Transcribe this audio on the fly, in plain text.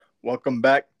Welcome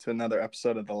back to another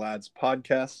episode of the Lads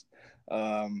Podcast.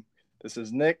 Um, this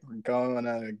is Nick. We're going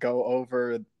to go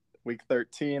over Week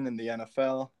 13 in the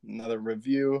NFL. Another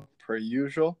review per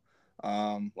usual.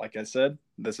 Like I said,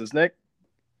 this is Nick.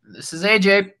 This is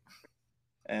AJ.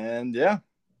 And yeah,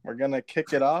 we're going to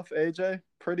kick it off, AJ.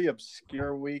 Pretty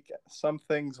obscure week. Some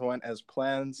things went as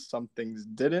planned, some things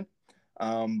didn't.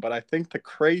 But I think the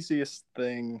craziest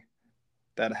thing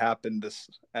that happened this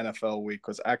NFL week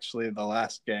was actually the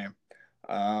last game.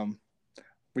 Um,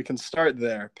 we can start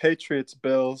there. Patriots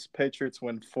Bills. Patriots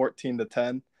win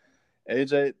 14-10.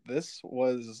 AJ, this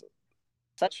was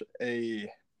such a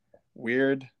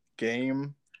weird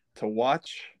game to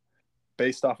watch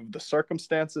based off of the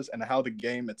circumstances and how the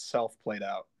game itself played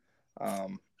out.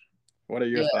 Um, what are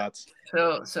your Yeah. thoughts?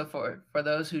 So for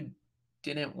those who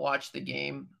didn't watch the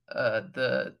game,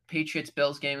 the Patriots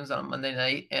Bills game was on Monday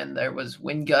night, and there was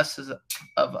wind gusts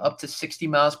of up to 60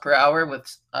 miles per hour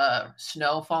with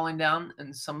snow falling down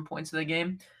in some points of the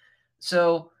game.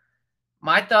 So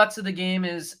my thoughts of the game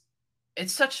is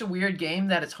it's such a weird game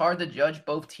that it's hard to judge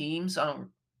both teams on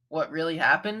what really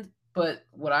happened. But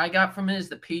what I got from it is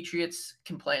the Patriots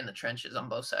can play in the trenches on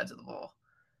both sides of the ball.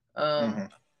 Mm-hmm.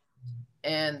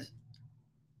 And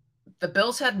the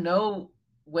Bills had no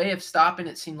way of stopping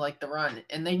it seemed like the run,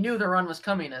 and they knew the run was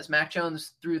coming as Mac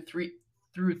Jones threw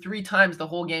three times the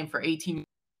whole game for 18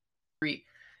 3,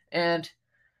 and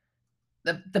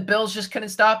the Bills just couldn't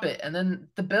stop it. And then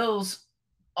the Bills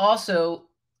also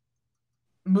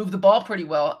moved the ball pretty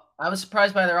well. I was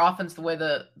surprised by their offense, the way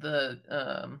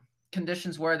the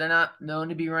conditions were. They're not known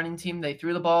to be a running team. They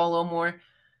threw the ball a little more.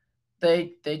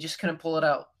 They just couldn't pull it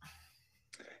out.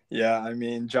 Yeah, I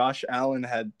mean, Josh Allen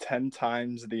had 10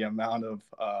 times the amount of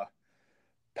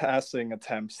passing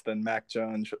attempts than Mac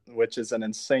Jones, which is an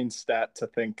insane stat to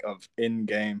think of in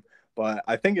game. But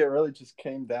I think it really just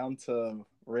came down to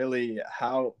really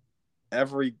how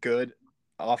every good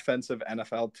offensive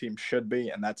NFL team should be,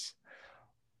 and that's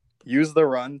use the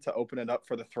run to open it up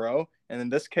for the throw. And in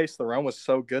this case, the run was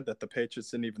so good that the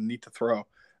Patriots didn't even need to throw.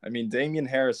 I mean, Damian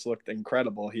Harris looked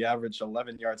incredible. He averaged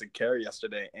 11 yards a carry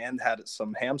yesterday and had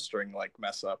some hamstring like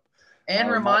mess up. And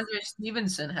My, Ramondre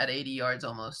Stevenson had 80 yards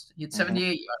almost. He had mhm.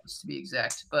 78 yards to be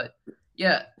exact. But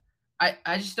yeah,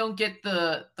 I just don't get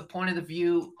the point of the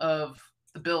view of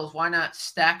the Bills. Why not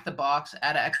stack the box,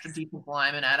 add an extra defensive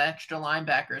lineman, add an extra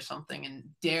linebacker or something, and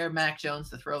dare Mac Jones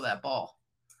to throw that ball?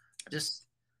 Just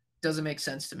doesn't make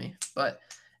sense to me. But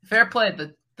fair play.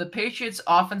 The Patriots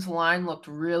offensive line looked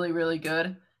really, really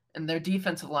good, and their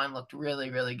defensive line looked really,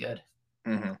 really good.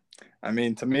 Mm-hmm. I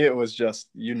mean, to me, it was just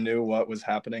you knew what was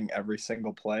happening every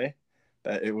single play,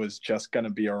 that it was just going to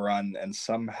be a run, and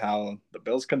somehow the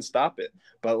Bills can stop it.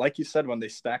 But like you said, when they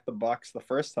stacked the box the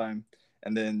first time,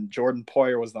 and then Jordan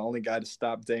Poyer was the only guy to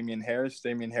stop Damian Harris.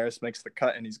 Damian Harris makes the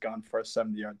cut, and he's gone for a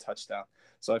 70-yard touchdown.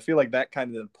 So I feel like that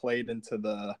kind of played into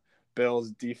the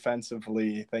Bills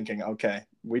defensively thinking, okay,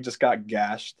 we just got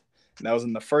gashed. And that was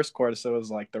in the first quarter, so it was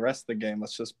like the rest of the game,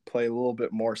 let's just play a little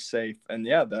bit more safe. And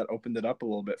yeah, that opened it up a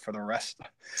little bit for the rest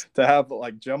to have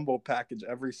like jumbo package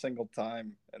every single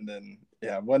time. And then,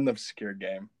 yeah, what an obscure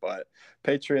game. But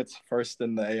Patriots first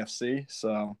in the AFC,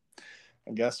 so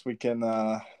I guess we can,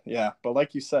 yeah. But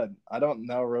like you said, I don't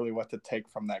know really what to take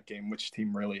from that game, which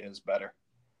team really is better.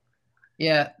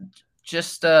 Yeah,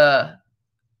 just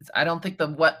I don't think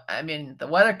the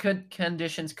weather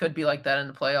conditions could be like that in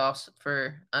the playoffs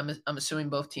for I'm assuming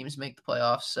both teams make the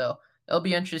playoffs, so it'll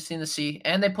be interesting to see.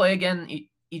 And they play again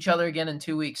each other again in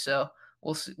 2 weeks, so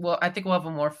we'll see. Well, I think we'll have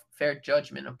a more fair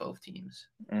judgment of both teams.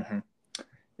 Mm-hmm.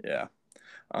 Yeah.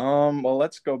 Well,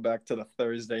 let's go back to the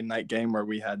Thursday night game where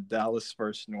we had Dallas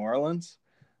versus New Orleans.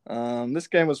 This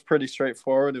game was pretty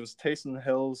straightforward. It was Taysom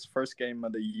Hill's first game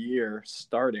of the year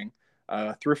starting.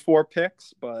 Threw 4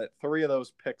 picks, but 3 of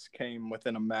those picks came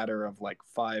within a matter of like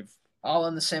 5 All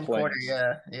in the same quarter, plays.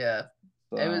 yeah, yeah.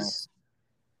 It So, was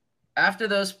after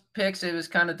those picks, it was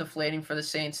kind of deflating for the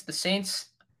Saints. The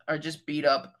Saints are just beat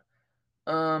up.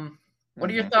 What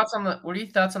are your mhm. thoughts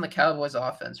on the Cowboys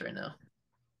offense right now?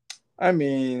 I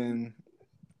mean,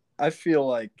 I feel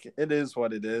like it is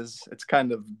what it is. It's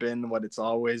kind of been what it's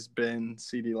always been.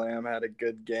 CeeDee Lamb had a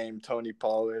good game. Tony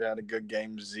Pollard had a good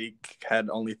game. Zeke had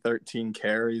only 13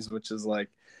 carries, which is like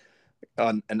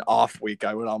an off week,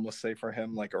 I would almost say for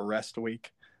him, like a rest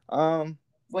week. Um,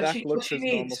 Dak What looks she his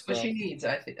normal needs, what self. she needs.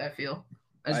 I feel,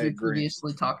 as I we agree.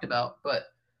 previously talked about. But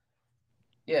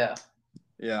yeah,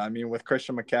 Yeah, I mean, with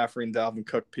Christian McCaffrey and Dalvin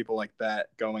Cook, people like that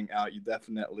going out, you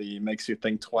definitely makes you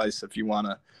think twice if you want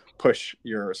to push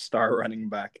your star running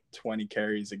back 20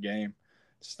 carries a game.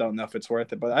 Just don't know if it's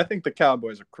worth it. But I think the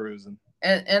Cowboys are cruising.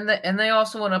 And they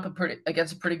also went up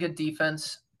against a pretty good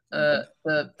defense. The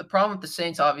problem with the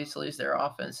Saints obviously is their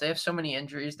offense. They have so many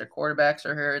injuries. Their quarterbacks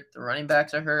are hurt. The running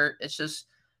backs are hurt. It's just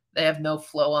they have no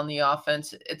flow on the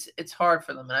offense. It's hard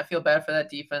for them, and I feel bad for that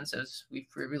defense. As we've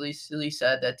previously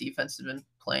said, that defense has been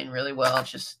playing really well.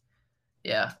 It's just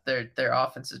their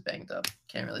offense is banged up.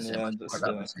 Can't really say much more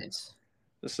about the Saints.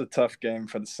 This is a tough game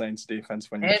for the Saints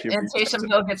defense when you and Taysom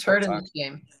Hill gets hurt in this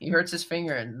game. He hurts his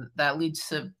finger, and that leads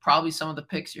to probably some of the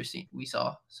picks we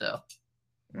saw. So,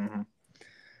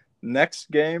 next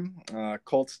game,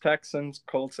 Colts Texans.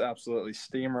 Colts absolutely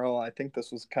steamroll. I think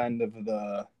this was kind of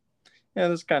this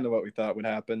is kind of what we thought would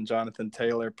happen. Jonathan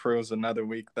Taylor proves another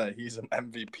week that he's an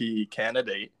MVP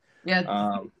candidate.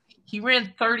 Yeah, he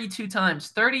ran 32 times,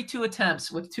 32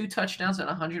 attempts with 2 touchdowns and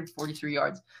 143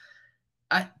 yards.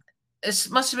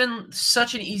 This must have been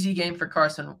such an easy game for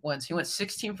Carson Wentz. He went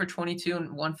 16 for 22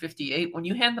 and 158. When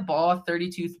you hand the ball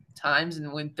 32 times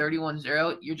and win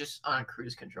 31-0, you're just on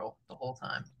cruise control the whole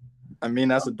time. I mean,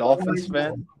 as a Dolphins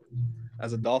fan,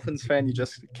 you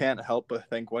just can't help but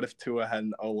think, what if Tua had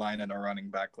an O-line and a running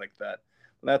back like that?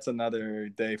 That's another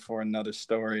day for another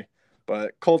story.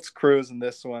 But Colts cruise in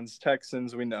this one's.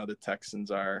 Texans, we know the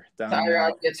Texans are down.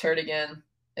 Tyrod gets hurt again.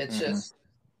 It's just...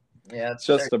 Yeah, it's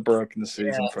just a broken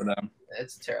season for them.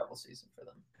 It's a terrible season for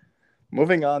them.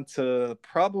 Moving on to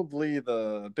probably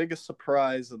the biggest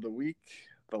surprise of the week,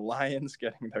 the Lions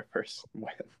getting their first win.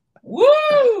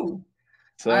 Woo!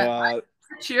 So I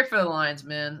cheer for the Lions,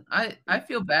 man. I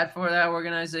feel bad for that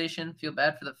organization. Feel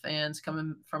bad for the fans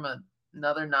coming from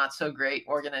another not so great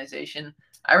organization.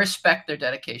 I respect their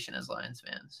dedication as Lions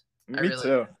fans. Me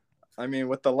too. I mean,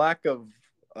 with the lack of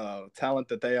talent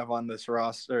that they have on this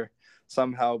roster,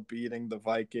 somehow beating the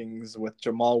Vikings with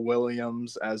Jamal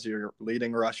Williams as your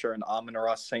leading rusher and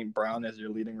Amon-Ra St. Brown as your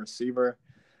leading receiver.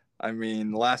 I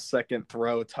mean, last-second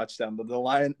throw touchdown.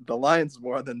 The Lions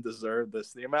more than deserve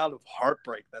this. The amount of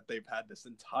heartbreak that they've had this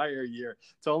entire year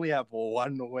to only have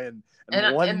one win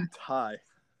and one tie.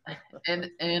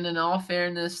 And in all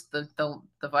fairness, the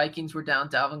Vikings were down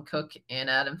Dalvin Cook and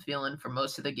Adam Thielen for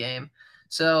most of the game.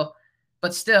 So,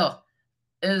 but still.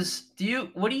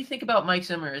 What do you think about Mike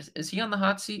Zimmer? Is he on the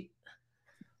hot seat?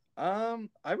 I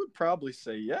would probably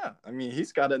say yeah. I mean,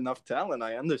 he's got enough talent.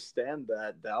 I understand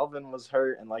that Dalvin was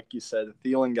hurt, and like you said,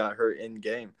 Thielen got hurt in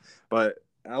game. But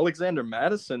Alexander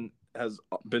Mattison has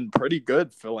been pretty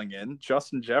good filling in.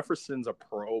 Justin Jefferson's a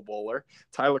Pro Bowler.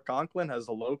 Tyler Conklin has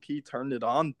a low-key turned it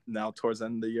on now towards the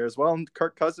end of the year as well. And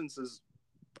Kirk Cousins is,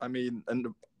 I mean, and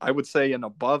I would say an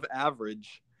above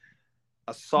average,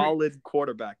 a solid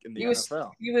quarterback in the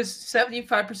NFL. He was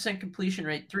 75% completion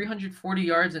rate, 340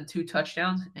 yards and 2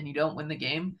 touchdowns, and you don't win the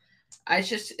game. It's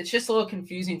just a little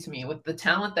confusing to me with the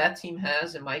talent that team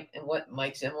has and what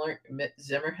Mike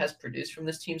Zimmer has produced from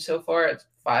this team so far at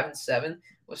 5-7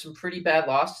 with some pretty bad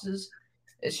losses.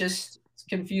 It's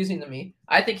confusing to me.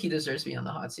 I think he deserves to be on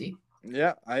the hot seat.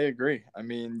 Yeah, I agree. I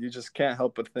mean, you just can't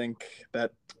help but think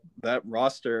that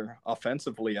roster,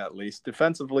 offensively at least,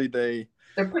 defensively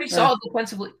they're pretty solid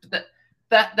defensively.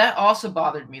 That also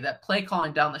bothered me. That play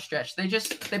calling down the stretch.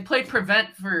 They played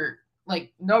prevent for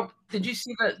no. Did you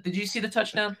see the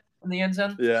touchdown in the end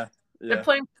zone? Yeah. They're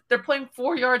playing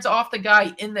 4 yards off the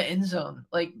guy in the end zone.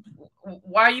 Like,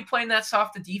 why are you playing that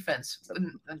soft of defense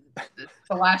in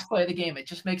the last play of the game? It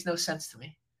just makes no sense to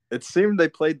me. It seemed they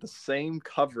played the same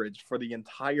coverage for the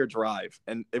entire drive,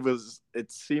 and it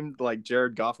seemed like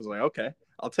Jared Goff was like, okay,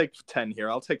 I'll take 10 here,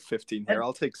 I'll take 15 here,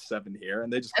 I'll take 7 here,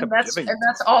 and they just kept giving. And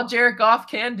that's all Jared Goff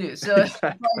can do. So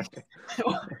exactly.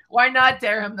 Why not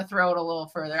dare him to throw it a little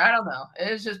further? I don't know.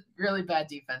 It was just really bad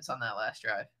defense on that last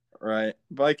drive. Right.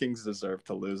 Vikings deserve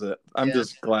to lose it. I'm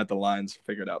just glad the Lions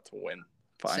figured out to win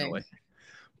finally. Same.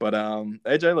 But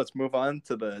AJ, let's move on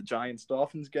to the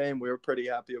Giants-Dolphins game. We were pretty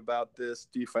happy about this.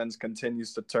 Defense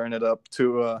continues to turn it up.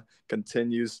 Tua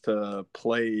continues to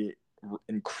play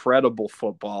incredible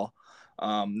football,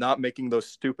 not making those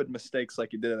stupid mistakes like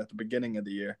he did at the beginning of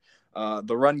the year.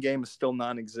 The run game is still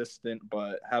non-existent,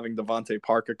 but having Devontae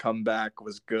Parker come back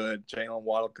was good. Jalen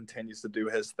Waddle continues to do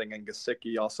his thing, and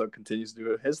Gesicki also continues to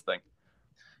do his thing.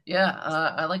 Yeah,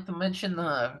 I like to mention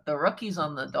the rookies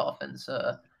on the Dolphins.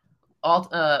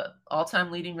 All-time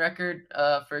leading record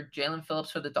for Jalen Phillips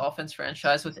for the Dolphins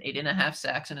franchise with 8.5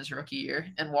 sacks in his rookie year,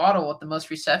 and Waddle with the most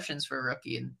receptions for a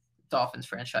rookie in Dolphins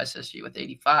franchise history with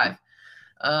 85.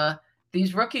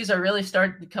 These rookies are really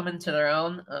starting to come into their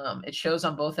own. It shows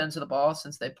on both ends of the ball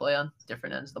since they play on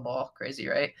different ends of the ball. Crazy,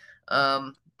 right?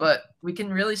 But we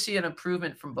can really see an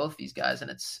improvement from both these guys,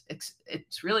 and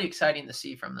it's really exciting to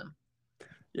see from them.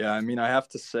 Yeah, I mean, I have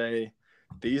to say,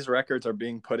 these records are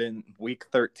being put in week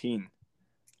 13.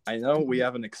 I know we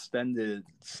have an extended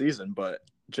season, but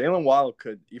Jalen Waddle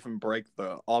could even break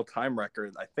the all-time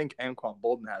record. I think Anquan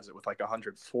Bolden has it with like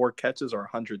 104 catches or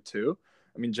 102.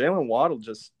 I mean, Jalen Waddle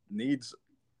just needs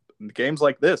games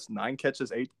like this, 9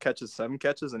 catches, 8 catches, 7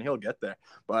 catches, and he'll get there.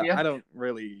 But Yeah. I don't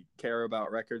really care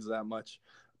about records that much.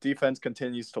 Defense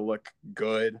continues to look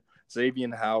good.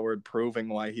 Xavier Howard proving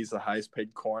why he's the highest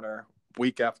paid corner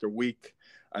week after week.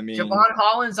 I mean, Javon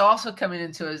Holland's also coming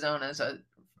into his own as a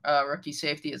rookie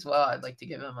safety as well. I'd like to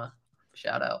give him a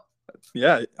shout out.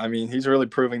 yeah, I mean, he's really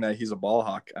proving that he's a ball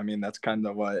hawk. I mean, that's kind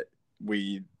of what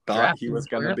we thought he was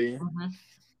going to be. Mm-hmm.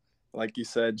 Like you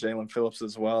said, Jalen Phillips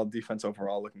as well. Defense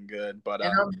overall looking good. But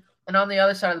and on the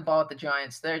other side of the ball with the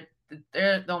Giants,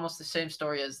 they're almost the same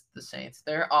story as the Saints.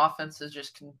 Their offense is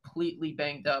just completely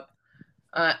banged up.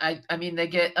 I mean, they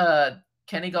get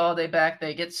Kenny Galladay back.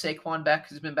 They get Saquon back,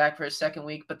 who's been back for his second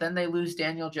week. But then they lose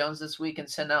Daniel Jones this week and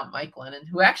send out Mike Glennon,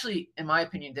 who actually, in my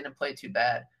opinion, didn't play too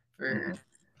bad for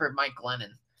Mike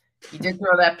Glennon. He did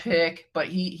throw that pick, but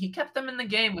he kept them in the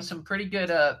game with some pretty good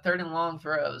third and long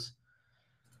throws.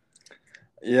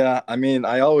 Yeah, I mean,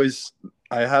 I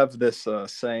have this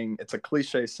saying, it's a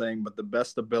cliche saying, but the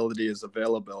best ability is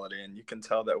availability. And you can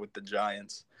tell that with the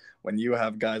Giants. When you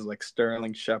have guys like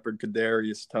Sterling Shepard,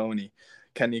 Kadarius Toney,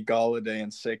 Kenny Galladay,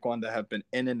 and Saquon that have been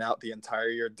in and out the entire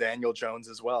year, Daniel Jones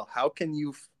as well. How can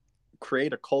you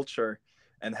create a culture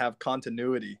and have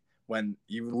continuity when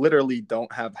you literally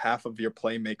don't have half of your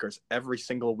playmakers every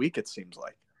single week, it seems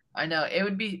like? I know it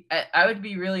would be. I would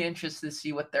be really interested to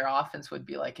see what their offense would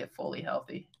be like if fully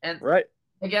healthy. And right,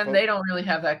 again, they don't really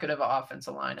have that good of an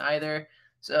offensive line either.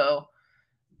 So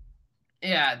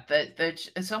yeah,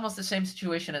 it's almost the same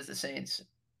situation as the Saints.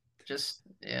 Just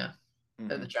they're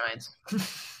the Giants.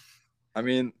 I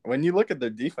mean, when you look at their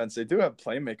defense, they do have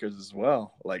playmakers as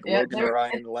well, like Logan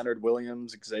Ryan, Leonard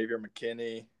Williams, Xavier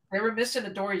McKinney. They were missing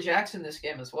Adoree Jackson this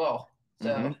game as well.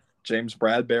 So James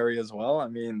Bradbury as well. I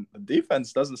mean, the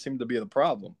defense doesn't seem to be the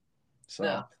problem. So,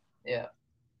 no. Yeah.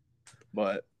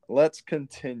 But let's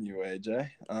continue, AJ.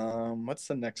 What's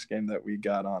the next game that we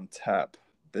got on tap?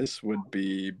 This would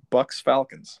be Bucks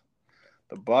Falcons.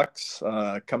 The Bucks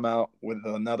come out with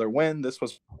another win. This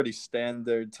was pretty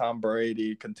standard. Tom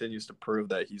Brady continues to prove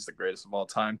that he's the greatest of all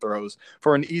time. Throws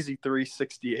for an easy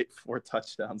 368, 4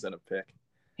 touchdowns and a pick.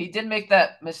 He did make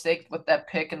that mistake with that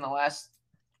pick in the last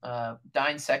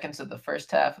 9 seconds of the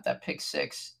first half with that pick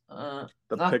six.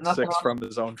 Pick six from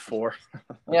his own 4.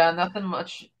 Yeah, nothing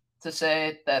much to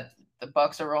say. That the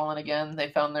Bucks are rolling again. They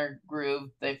found their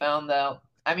groove. They found out.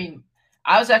 I mean,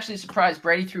 I was actually surprised.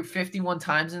 Brady threw 51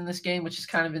 times in this game, which is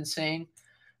kind of insane.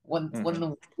 When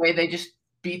the way they just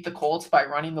beat the Colts by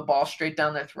running the ball straight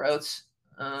down their throats.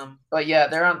 But yeah,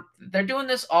 they're doing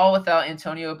this all without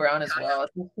Antonio Brown as well.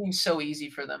 It seems so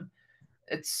easy for them.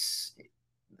 It's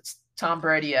Tom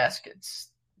Brady-esque. It's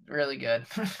really good.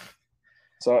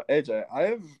 So, AJ, I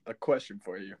have a question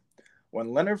for you.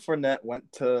 When Leonard Fournette went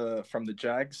from the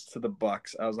Jags to the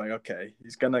Bucks, I was like, okay,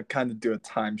 he's going to kind of do a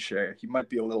timeshare. He might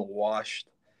be a little washed.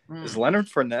 Is Leonard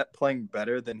Fournette playing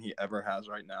better than he ever has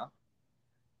right now?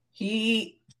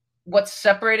 What's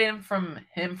separated him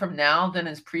from now than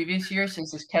his previous years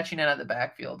is his catching out of the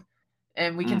backfield.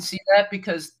 And we can see that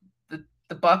because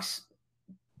the Bucks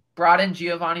brought in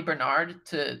Giovanni Bernard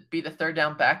to be the third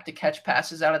down back to catch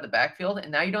passes out of the backfield. And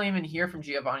now you don't even hear from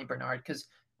Giovanni Bernard because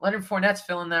Leonard Fournette's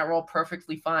filling that role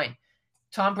perfectly fine.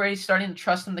 Tom Brady's starting to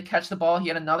trust him to catch the ball. He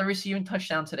had another receiving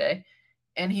touchdown today,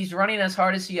 and he's running as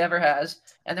hard as he ever has.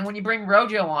 And then when you bring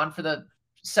Rojo on for the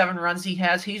 7 runs he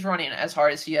has, he's running as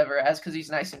hard as he ever has because he's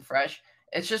nice and fresh.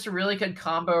 It's just a really good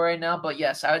combo right now. But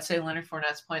yes, I would say Leonard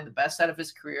Fournette's playing the best out of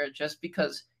his career just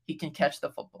because he can catch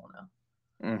the football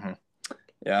now.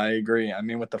 Yeah, I agree. I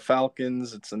mean, with the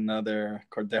Falcons, it's another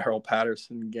Cordero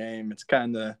Patterson game. It's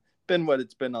kind of been what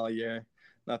it's been all year.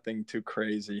 Nothing too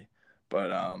crazy.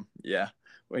 But, yeah,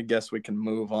 I guess we can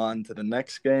move on to the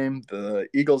next game. The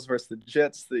Eagles versus the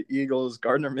Jets. The Eagles,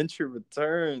 Gardner Minshew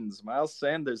returns. Miles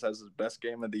Sanders has his best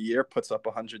game of the year, puts up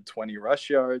 120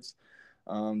 rush yards.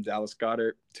 Dallas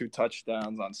Goedert, 2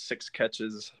 touchdowns on 6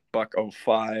 catches,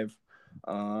 $105.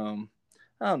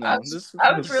 I don't know.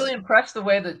 I was really impressed the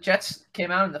way the Jets came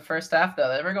out in the first half,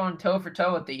 though. They were going toe for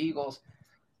toe with the Eagles.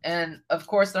 And, of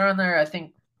course, they're on there,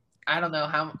 I don't know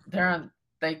how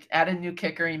they added a new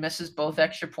kicker. He misses both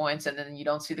extra points, and then you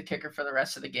don't see the kicker for the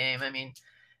rest of the game. I mean,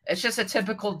 it's just a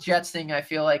typical Jets thing. I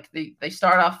feel like they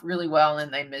start off really well,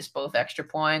 and they miss both extra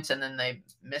points, and then they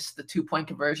miss the 2-point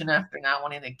conversion after not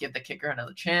wanting to give the kicker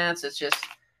another chance. It's just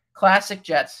classic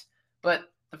Jets. But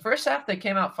the first half, they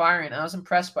came out firing. I was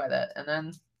impressed by that. And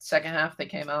then second half, they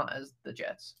came out as the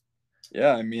Jets.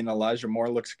 Yeah, I mean, Elijah Moore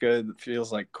looks good. It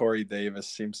feels like Corey Davis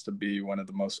seems to be one of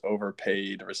the most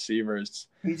overpaid receivers.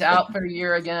 He's But out for the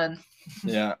year again.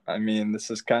 yeah, I mean, this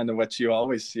is kind of what you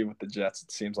always see with the Jets.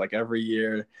 It seems like every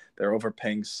year they're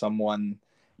overpaying someone.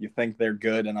 You think they're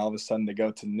good, and all of a sudden they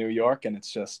go to New York, and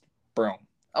it's just boom,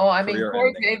 Oh, I mean, career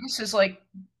Corey ending. Davis is like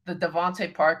the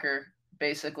Devontae Parker,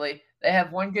 basically. They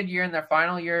have one good year in their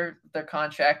final year of their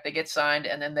contract. They get signed,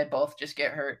 and then they both just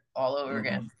get hurt all over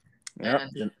again. Yeah,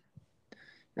 And you're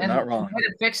and not the wrong. way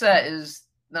to fix that is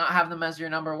not have them as your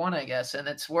number one, I guess. And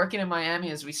it's working in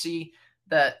Miami as we see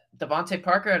that Devontae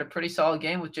Parker had a pretty solid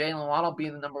game with Jalen Waddle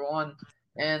being the number one.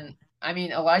 And I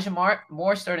mean, Elijah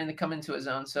Moore starting to come into his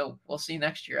own. So we'll see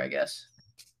next year, I guess.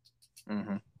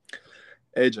 Mm-hmm.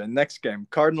 AJ, next game,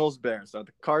 Cardinals Bears. Are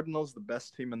the Cardinals the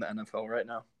best team in the NFL right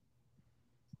now?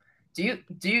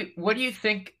 What do you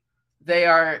think they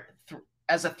are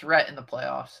as a threat in the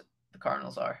playoffs? The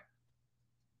Cardinals are.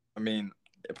 I mean,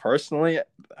 personally,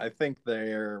 I think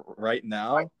they're right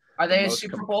now Are the they a most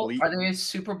Super Bowl? complete. Are they a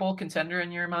Super Bowl contender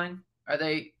in your mind? Are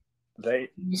they?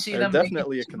 You see They're them making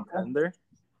definitely a Super Bowl? contender.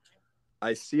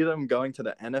 I see them going to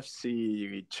the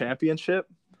NFC Championship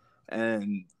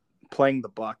and playing the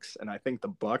Bucks, and I think the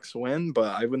Bucks win,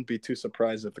 but I wouldn't be too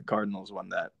surprised if the Cardinals won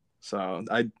that. So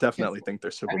I definitely think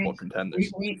they're I Super Bowl mean,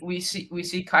 contenders. we see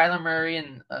Kyler Murray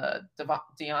and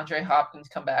DeAndre Hopkins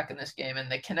come back in this game,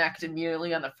 and they connect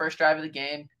immediately on the first drive of the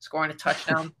game, scoring a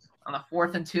touchdown on the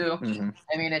 4th and 2. Mm-hmm.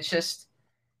 I mean, it's just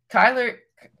Kyler.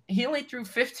 He only threw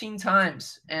 15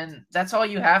 times, and that's all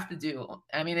you have to do.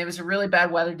 I mean, it was a really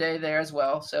bad weather day there as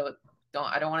well, so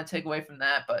I don't want to take away from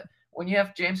that. But when you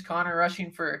have James Conner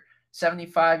rushing for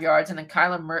 75 yards and then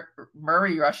Kyler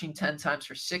Murray rushing 10 times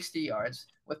for 60 yards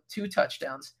with 2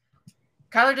 touchdowns,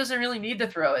 Kyler doesn't really need to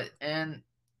throw it. And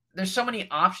there's so many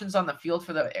options on the field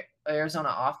for the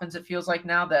Arizona offense, it feels like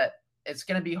now, that it's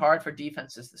going to be hard for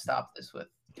defenses to stop this with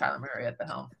Kyler Murray at the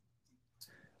helm.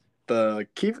 The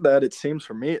key for that, it seems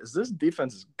for me, is this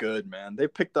defense is good, man. They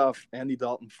picked off Andy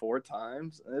Dalton 4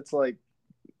 times. And it's like,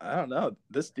 I don't know.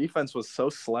 This defense was so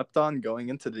slept on going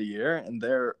into the year, and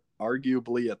they're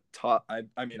arguably a top.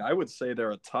 I mean, I would say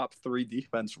they're a top 3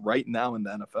 defense right now in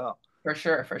the NFL. For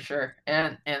sure.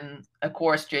 And of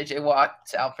course, J.J.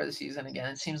 Watt's out for the season again.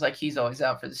 It seems like he's always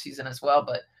out for the season as well.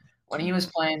 But when he was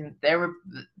playing, they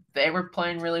were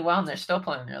playing really well, and they're still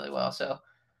playing really well. So,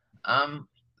 and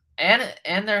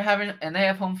they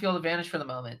have home field advantage for the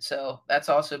moment. So that's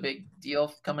also a big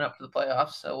deal coming up for the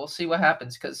playoffs. So we'll see what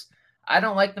happens, because I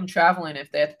don't like them traveling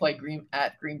if they have to play Green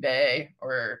Bay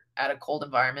or at a cold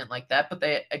environment like that. But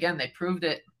they proved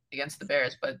it against the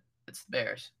Bears, but it's the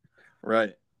Bears.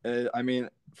 Right. I mean,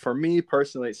 for me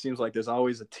personally, it seems like there's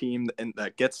always a team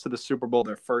that gets to the Super Bowl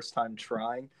their first time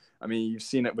trying. I mean, you've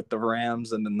seen it with the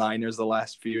Rams and the Niners the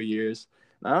last few years.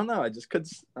 I don't know.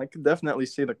 I could definitely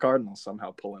see the Cardinals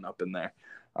somehow pulling up in there.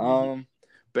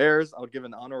 Bears, I'll give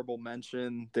an honorable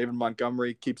mention. David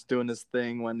Montgomery keeps doing his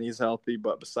thing when he's healthy,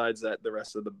 but besides that, the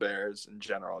rest of the Bears in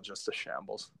general, just a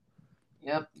shambles.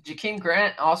 Yep. Jakeem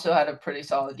Grant also had a pretty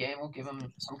solid game. We'll give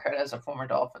him some credit as a former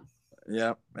Dolphin.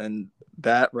 Yeah, and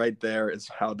that right there is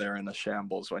how they're in a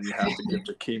shambles, when you have to give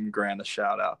Jakeem Grant a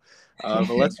shout out.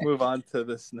 But let's move on to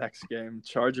this next game.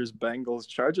 Chargers-Bengals.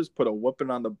 Chargers put a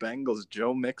whooping on the Bengals.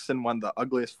 Joe Mixon, one of the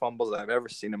ugliest fumbles I've ever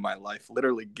seen in my life,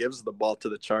 literally gives the ball to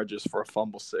the Chargers for a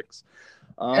fumble 6.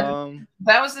 And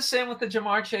that was the same with the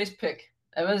Jamar Chase pick.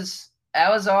 That was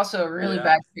also a really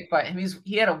bad pick by him.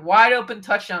 He had a wide open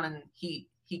touchdown, and he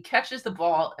catches the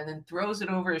ball and then throws it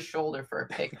over his shoulder for a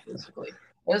pick, basically.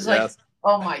 It was like,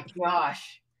 oh my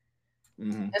gosh.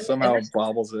 Mm-hmm. Somehow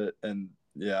bobbles it, and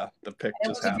the pick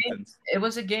just happens. It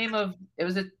was a game of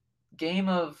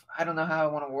I don't know how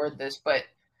I want to word this, but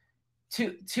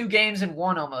two games in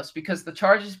one almost, because the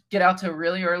Chargers get out to a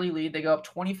really early lead. They go up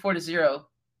 24-0.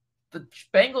 The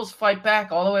Bengals fight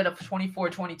back all the way to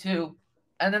 24-22,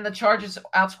 and then the Chargers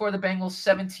outscore the Bengals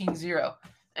 17-0.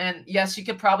 And yes, you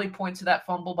could probably point to that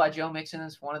fumble by Joe Mixon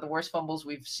as one of the worst fumbles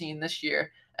we've seen this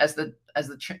year as the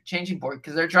changing board,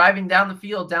 because they're driving down the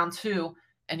field down 2,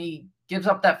 and he gives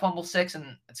up that fumble 6,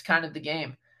 and it's kind of the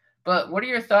game. But what are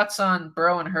your thoughts on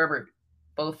Burrow and Herbert,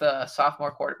 both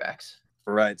sophomore quarterbacks?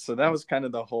 Right. So that was kind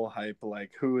of the whole hype,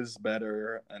 like who is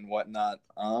better and whatnot.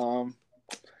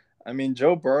 I mean,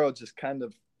 Joe Burrow just kind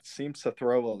of seems to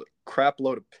throw a crap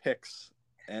load of picks.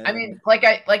 And I mean, like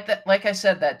I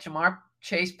said, that Jamar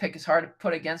Chase pick is hard to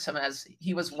put against him, as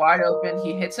he was wide open.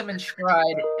 He hits him in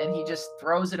stride, and he just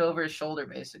throws it over his shoulder,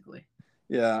 basically.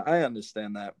 Yeah, I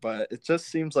understand that, but it just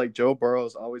seems like Joe Burrow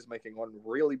is always making one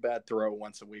really bad throw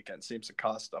once a week, and it seems to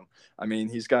cost him. I mean,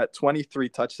 he's got 23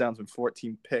 touchdowns and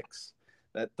 14 picks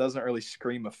that doesn't really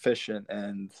scream efficient.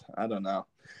 And I don't know.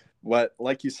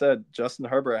 Like you said, Justin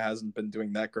Herbert hasn't been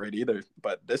doing that great either.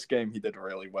 But this game, he did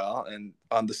really well. And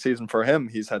on the season for him,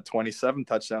 he's had 27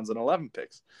 touchdowns and 11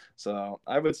 picks. So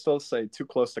I would still say too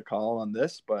close to call on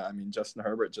this. But I mean, Justin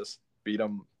Herbert just beat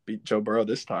Joe Burrow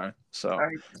this time. All So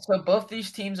right, so both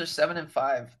these teams are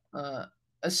 7-5.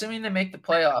 Assuming they make the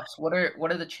playoffs, what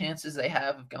are the chances they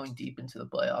have of going deep into the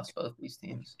playoffs? Both these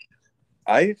teams.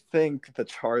 I think the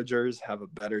Chargers have a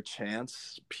better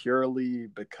chance purely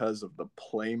because of the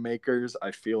playmakers I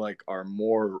feel like are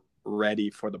more ready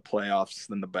for the playoffs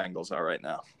than the Bengals are right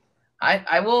now.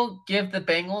 I will give the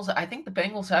Bengals. I think the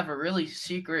Bengals have a really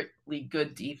secretly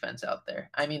good defense out there.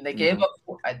 I mean, they give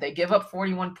up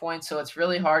 41 points, so it's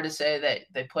really hard to say that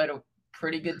they played a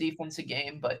pretty good defensive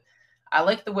game. But I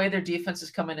like the way their defense is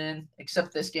coming in.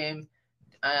 Except this game,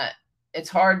 uh, it's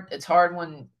hard. It's hard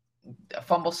when a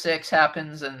fumble six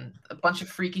happens and a bunch of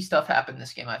freaky stuff happened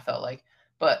this game. I felt like,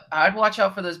 but I'd watch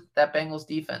out for that Bengals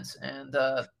defense and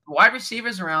wide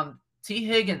receivers around. T.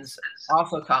 Higgins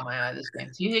also caught my eye this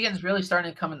game. T. Higgins really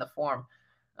starting to come into form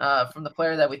from the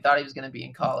player that we thought he was going to be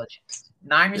in college.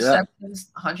 9 Yeah.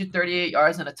 receptions, 138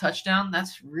 yards, and a touchdown.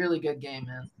 That's really good game,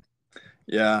 man.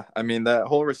 Yeah. I mean, that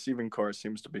whole receiving core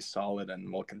seems to be solid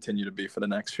and will continue to be for the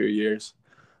next few years.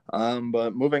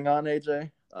 But moving on, AJ,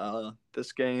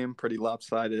 this game, pretty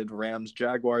lopsided. Rams,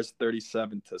 Jaguars,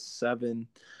 37-7.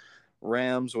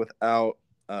 Rams without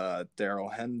Darrell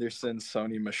Henderson.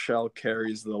 Sony Michel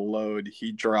carries the load.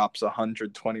 He drops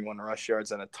 121 rush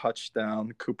yards and a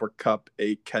touchdown. Cooper Kupp,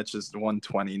 8 catches,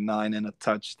 129 and a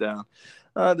touchdown.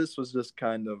 This was just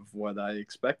kind of what I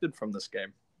expected from this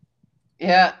game.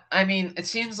 Yeah, I mean, it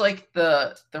seems like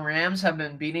the Rams have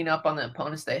been beating up on the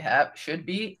opponents they should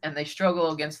be, and they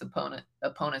struggle against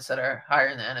opponents that are higher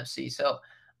in the NFC. So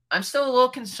I'm still a little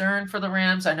concerned for the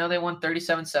Rams. I know they won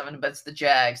 37-7, but it's the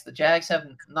Jags. The Jags have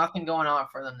nothing going on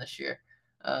for them this year.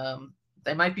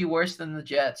 They might be worse than the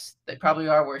Jets. They probably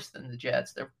are worse than the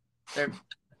Jets. They're.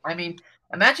 I mean,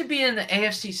 imagine being in the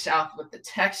AFC South with the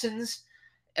Texans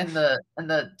and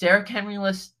the Derrick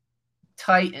Henry-less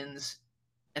Titans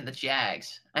and the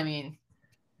Jags. I mean,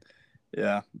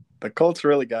 yeah, the Colts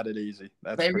really got it easy.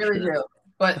 That's they for really sure. do.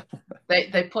 But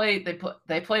they play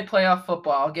playoff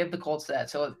football. I'll give the Colts that.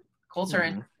 So Colts are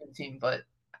an interesting team, but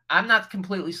I'm not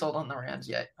completely sold on the Rams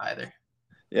yet either.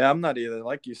 Yeah, I'm not either.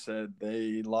 Like you said,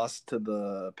 they lost to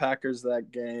the Packers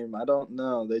that game. I don't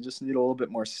know. They just need a little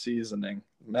bit more seasoning.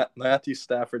 Matthew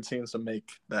Stafford seems to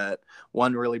make that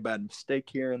one really bad mistake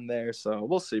here and there, so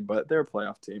we'll see. But they're a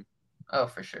playoff team. Oh,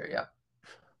 for sure, yeah.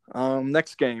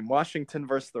 Next game, Washington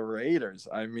versus the Raiders.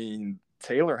 I mean,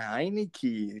 Taylor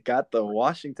Heineke got the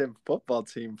Washington football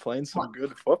team playing some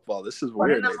good football. This is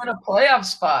weird. Putting them in a playoff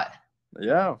spot.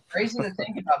 Yeah. Crazy to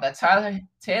think about that.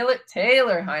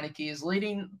 Taylor Heineke is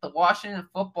leading the Washington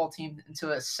football team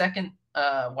into a second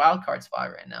wild card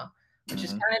spot right now, which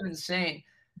is kind of insane.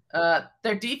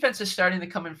 Their defense is starting to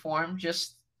come in form,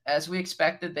 just as we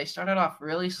expected. They started off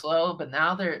really slow, but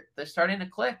now they're starting to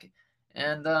click,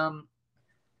 and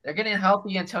they're getting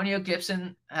healthy. Antonio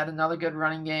Gibson had another good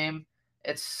running game.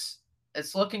 It's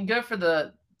looking good for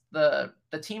the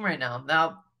team right now.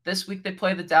 Now this week they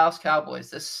play the Dallas Cowboys.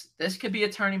 This could be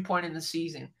a turning point in the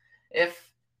season.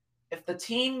 If the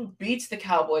team beats the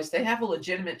Cowboys, they have a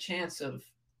legitimate chance of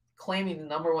claiming the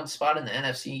number 1 spot in the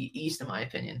NFC East, in my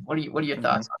opinion. What are your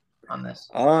thoughts on this?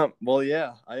 Well,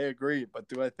 yeah, I agree. But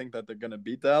do I think that they're gonna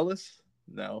beat Dallas?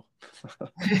 No.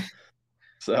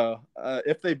 So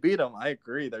if they beat them, I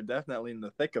agree. They're definitely in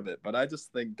the thick of it. But I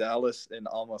just think Dallas in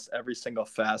almost every single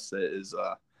facet is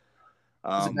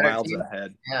miles team.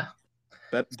 ahead. Yeah.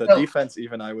 But the defense,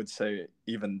 even I would say,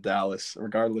 even Dallas,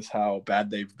 regardless how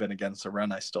bad they've been against the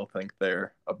run, I still think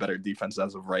they're a better defense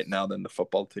as of right now than the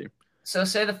football team. So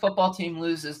say the football team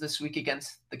loses this week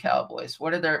against the Cowboys.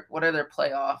 What are their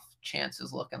playoff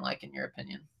chances looking like in your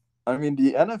opinion? I mean,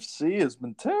 the NFC has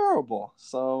been terrible,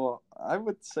 so I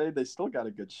would say they still got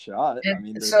a good shot. And I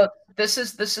mean, so this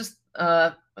is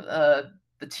the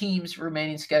team's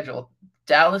remaining schedule.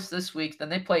 Dallas this week, then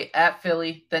they play at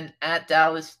Philly, then at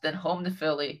Dallas, then home to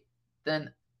Philly,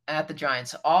 then at the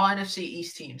Giants. All NFC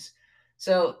East teams.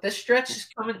 So this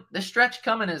stretch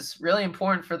coming is really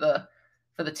important for the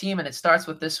team, and it starts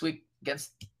with this week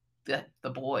against the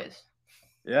boys.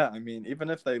 Yeah, I mean, even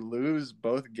if they lose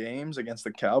both games against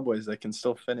the Cowboys, they can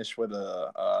still finish with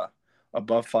a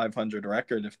above 500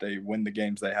 record if they win the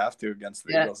games they have to against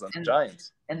the Eagles and the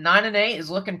Giants. And 9-8 is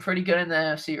looking pretty good in the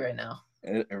NFC right now.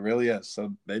 It really is.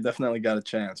 So they definitely got a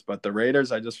chance. But the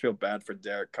Raiders, I just feel bad for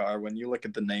Derek Carr. When you look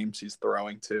at the names he's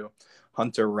throwing to,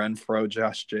 Hunter Renfrow,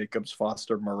 Josh Jacobs,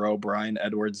 Foster Moreau, Brian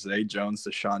Edwards, Zay Jones,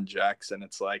 Deshaun Jackson,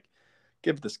 it's like,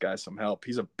 give this guy some help.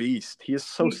 He's a beast. He is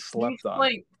so He's slept on.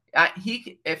 like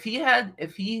he if he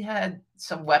had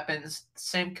some weapons,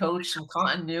 same coach, some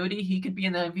continuity, he could be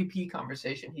in the MVP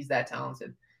conversation. He's that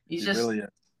talented. He's He just really is.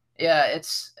 yeah,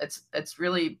 it's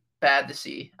really bad to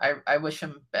see. I wish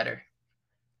him better.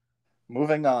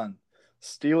 Moving on.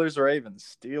 Steelers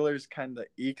Ravens. Steelers kind of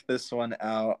eke this one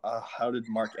out. How did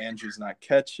Mark Andrews not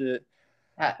catch it?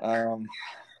 Uh, Um,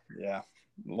 yeah.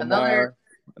 another Lamar,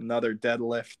 another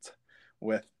deadlift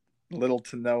with little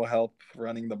to no help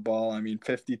running the ball. I mean,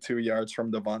 52 yards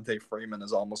from Devontae Freeman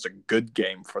is almost a good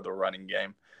game for the running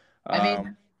game. I mean,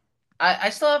 Um, I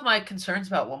still have my concerns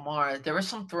about Lamar. There were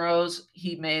some throws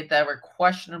he made that were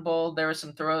questionable. There were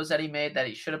some throws that he made that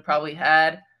he should have probably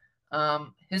had.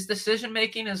 His decision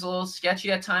making is a little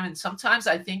sketchy at times, and sometimes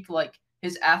I think like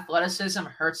his athleticism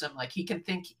hurts him. Like he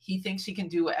thinks he can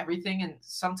do everything, and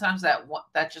sometimes that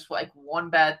just like one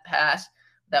bad pass,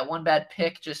 that one bad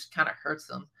pick just kind of hurts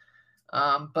them.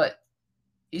 But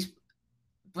he's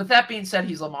with that being said,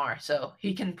 he's Lamar, so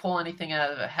he can pull anything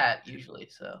out of a hat usually.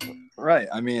 So right.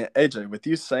 I mean, AJ, with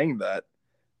you saying that,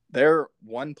 they're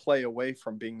one play away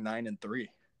from being 9-3.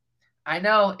 I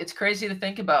know it's crazy to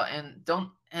think about,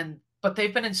 but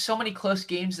they've been in so many close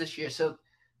games this year. So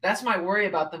that's my worry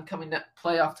about them coming to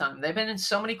playoff time. They've been in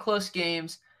so many close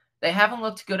games. They haven't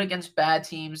looked good against bad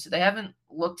teams. They haven't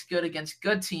looked good against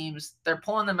good teams. They're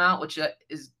pulling them out, which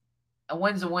is a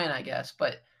win's a win, I guess.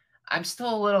 But I'm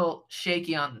still a little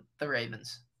shaky on the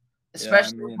Ravens, Yeah, I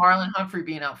especially with mean, Marlon Humphrey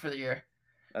being out for the year.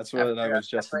 that's After what I was that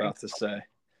just brain. about to say.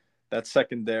 That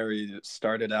secondary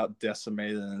started out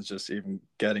decimated and is just even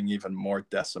getting even more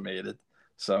decimated.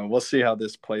 So we'll see how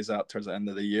this plays out towards the end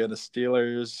of the year. The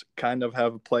Steelers kind of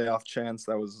have a playoff chance.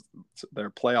 That was their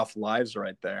playoff lives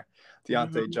right there.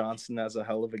 Deontay Mhm. Johnson has a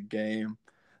hell of a game.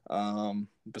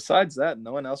 Besides that,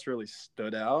 no one else really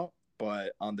stood out.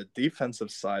 But on the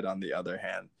defensive side, on the other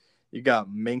hand, you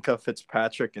got Minka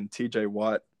Fitzpatrick and TJ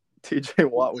Watt. TJ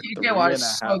Watt with TJ Watt three and is a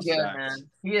so half good, sacks. man.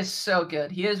 He is so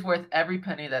good. He is worth every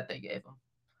penny that they gave him.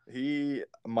 He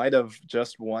might have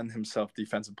just won himself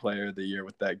Defensive Player of the Year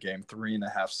with that game.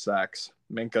 3.5 sacks.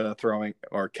 Minka throwing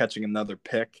or catching another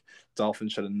pick.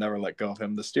 Dolphins should have never let go of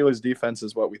him. The Steelers' defense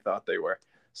is what we thought they were.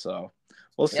 So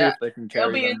we'll see Yeah, if they can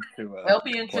it'll carry be them to a it'll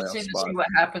be playoff interesting to see spot. what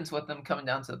happens with them coming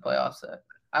down to the playoffs.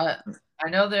 I I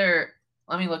know they're.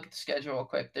 Let me look at the schedule real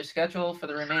quick. Their schedule for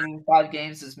the remaining 5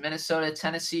 games is Minnesota,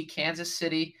 Tennessee, Kansas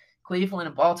City, Cleveland,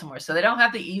 and Baltimore. So they don't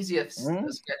have the easiest of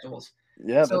Mhm. schedules.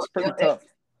 Yeah, So that's pretty tough.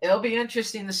 it'll be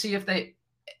interesting to see if they.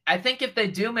 I think if they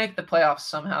do make the playoffs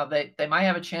somehow, they might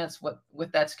have a chance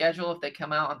with that schedule. If they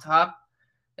come out on top,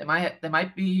 they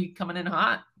might be coming in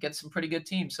hot, get some pretty good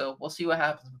teams. So we'll see what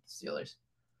happens with the Steelers.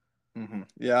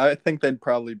 Yeah, I think they'd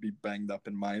probably be banged up,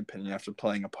 in my opinion, after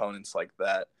playing opponents like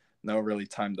that. No really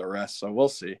time to rest, so we'll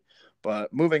see.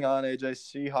 But moving on, AJ,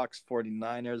 Seahawks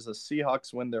 49ers. The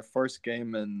Seahawks win their first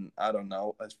game in, I don't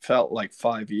know, it felt like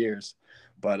 5 years.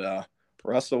 But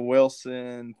Russell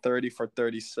Wilson, 30 for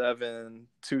 37,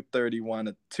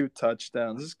 231, 2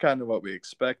 touchdowns. This is kind of what we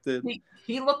expected.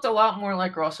 He looked a lot more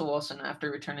like Russell Wilson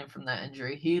after returning from that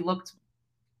injury. He looked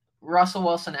Russell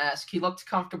Wilson-esque. He looked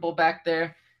comfortable back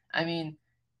there. I mean,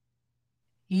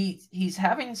 he's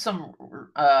having some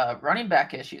running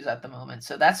back issues at the moment,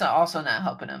 so that's also not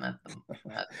helping him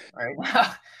right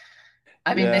now.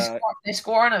 I mean, Yeah, they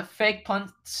score on a fake punt,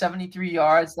 73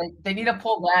 yards. They need to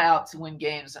pull that out to win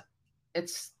games.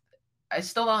 It's I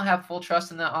still don't have full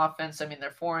trust in that offense. I mean,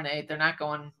 they're 4-8. They're not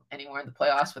going anywhere in the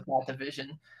playoffs with that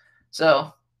division.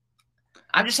 So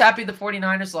I'm just happy the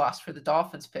 49ers lost for the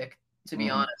Dolphins pick, to be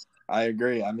mhm. honest. I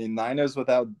agree. I mean, Niners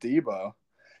without Debo.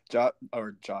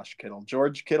 Josh Kittle.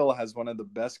 George Kittle has one of the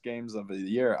best games of the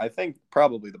year. I think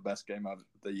probably the best game of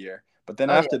the year. But then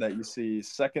Oh yeah. after that, you see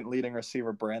second leading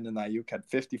receiver Brandon Ayuk had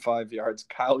 55 yards.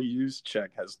 Kyle Juszczyk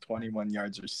has 21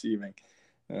 yards receiving.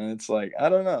 And it's like, I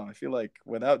don't know. I feel like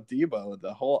without Debo,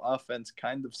 the whole offense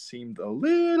kind of seemed a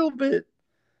little bit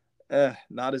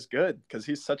not as good because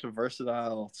he's such a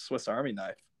versatile Swiss Army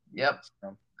knife. Yep.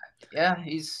 So, Yeah,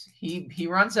 he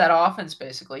runs that offense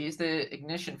basically. He's the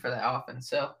ignition for that offense.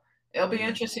 So it'll be mhm.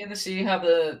 interesting to see how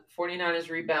the 49ers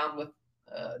rebound with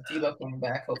Debo coming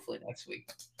back hopefully next week.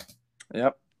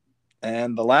 Yep.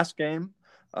 And the last game,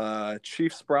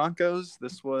 Chiefs Broncos.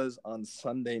 This was on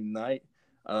Sunday night.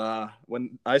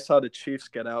 When I saw the Chiefs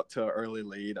get out to an early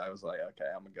lead, I was like, okay,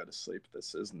 I'm gonna go to sleep.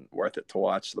 This isn't worth it to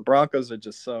watch. The Broncos are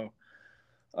just so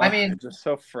I mean, It's just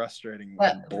so frustrating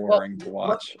and well, boring to what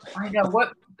watch. I know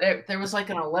what there was like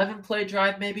an 11-play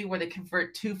drive maybe where they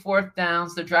convert 2 4th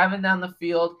downs. They're driving down the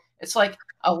field. It's like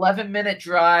 11-minute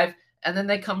drive, and then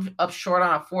they come up short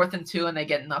on a 4th and 2, and they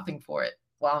get nothing for it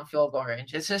while in field goal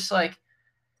range. It's just like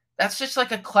that's just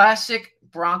like a classic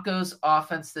Broncos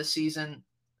offense this season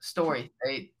story.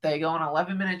 They go on an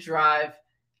 11-minute drive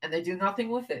and they do nothing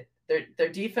with it. Their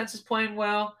defense is playing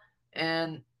well,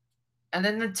 and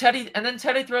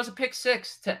Teddy throws a pick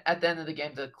six at the end of the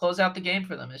game to close out the game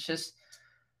for them. It's just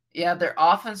their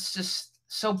offense is just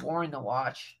so boring to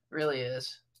watch. It really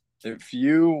is. If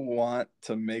you want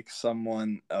to make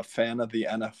someone a fan of the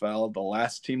NFL, the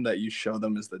last team that you show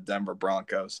them is the Denver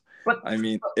Broncos. But I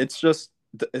mean, it's just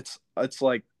it's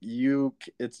like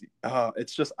it's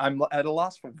just I'm at a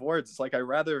loss for words. It's like I'd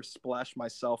rather splash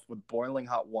myself with boiling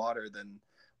hot water than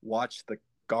watch the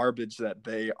garbage that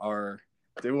they are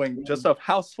doing, just of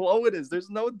how slow it is.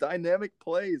 There's no dynamic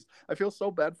plays. I feel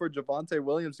so bad for Javonte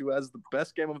Williams, who has the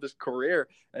best game of his career,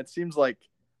 and it seems like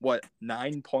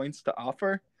 9 points to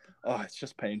offer. Oh, it's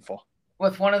just painful.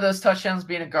 with one of those touchdowns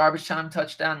being a garbage time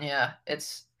touchdown,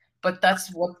 but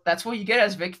that's what you get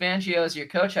as Vic Fangio as your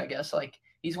coach, I guess. Like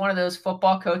he's one of those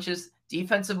football coaches,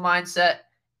 defensive mindset,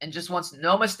 and just wants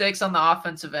no mistakes on the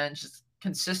offensive end, just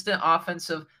consistent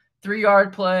offensive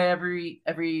 3-yard play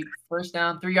every first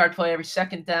down, 3-yard play every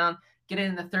second down, get it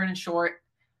in the 3rd and short,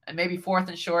 and maybe 4th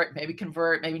and short, maybe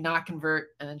convert, maybe not convert,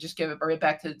 and then just give it right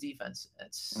back to the defense.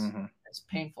 It's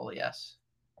painful, yes.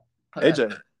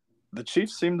 AJ, the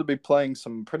Chiefs seem to be playing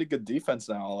some pretty good defense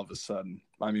now all of a sudden.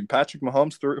 I mean, Patrick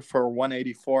Mahomes threw for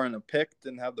 184 and a pick,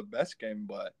 didn't have the best game,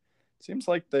 but it seems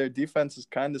like their defense has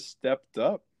kind of stepped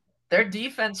up. Their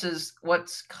defense is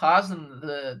what's caused them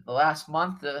the last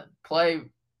month to play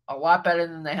a lot better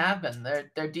than they have been.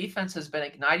 Their defense has been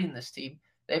igniting this team.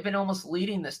 They've been almost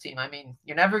leading this team. I mean,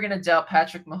 you're never going to doubt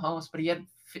Patrick Mahomes, but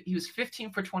he was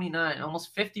 15 for 29,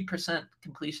 almost 50%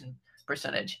 completion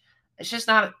percentage. It's just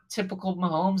not a typical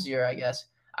Mahomes year, I guess.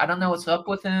 I don't know what's up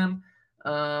with him.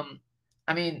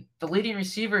 I mean, the leading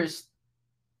receiver is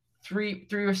three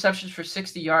receptions for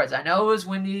 60 yards. I know it was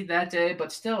windy that day,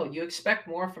 but still, you expect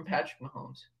more from Patrick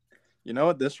Mahomes. You know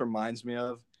what this reminds me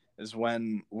of is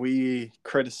when we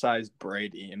criticized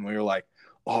Brady and we were like,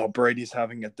 oh, Brady's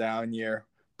having a down year.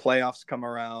 Playoffs come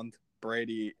around,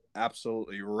 Brady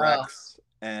absolutely wrecks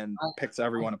and picks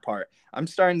everyone apart. I'm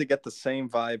starting to get the same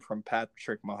vibe from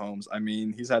Patrick Mahomes. I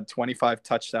mean, he's had 25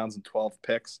 touchdowns and 12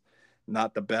 picks.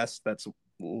 Not the best. That's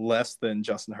less than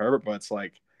Justin Herbert, but it's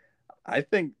like I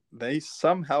think they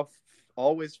somehow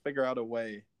always figure out a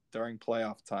way during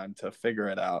playoff time to figure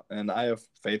it out. And I have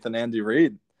faith in Andy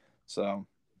Reid. So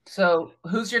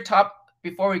who's your top,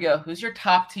 before we go, who's your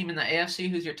top team in the AFC?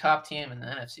 Who's your top team in the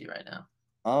NFC right now?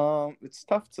 It's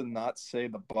tough to not say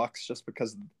the Bucs just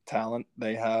because of the talent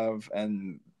they have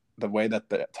and the way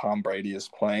that Tom Brady is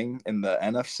playing in the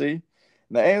NFC. In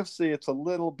the AFC, it's a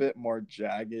little bit more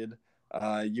jagged.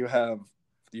 You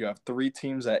have 3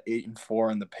 teams at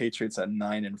 8-4 and the Patriots at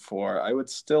 9-4. I would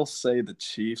still say the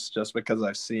Chiefs just because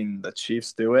I've seen the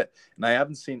Chiefs do it, and I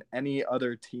haven't seen any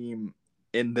other team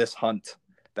in this hunt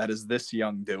that is this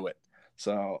young do it.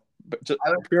 So, but just I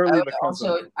would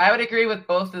agree with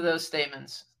both of those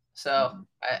statements. So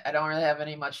I don't really have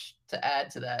any much to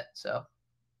add to that. So,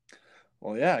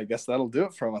 well, yeah, I guess that'll do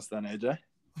it from us then, AJ.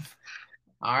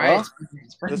 All right, well,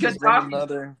 it's been this good has been talking.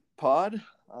 another pod.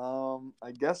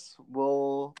 I guess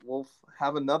we'll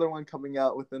have another one coming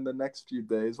out within the next few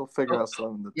days. We'll figure out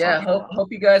something to talk about.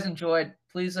 Hope you guys enjoyed.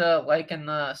 Please like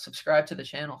and subscribe to the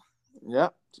channel. Yeah,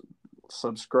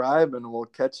 subscribe and we'll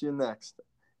catch you next.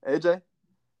 AJ,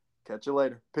 catch you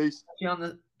later. Peace.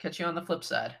 Catch you on the flip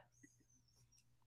side.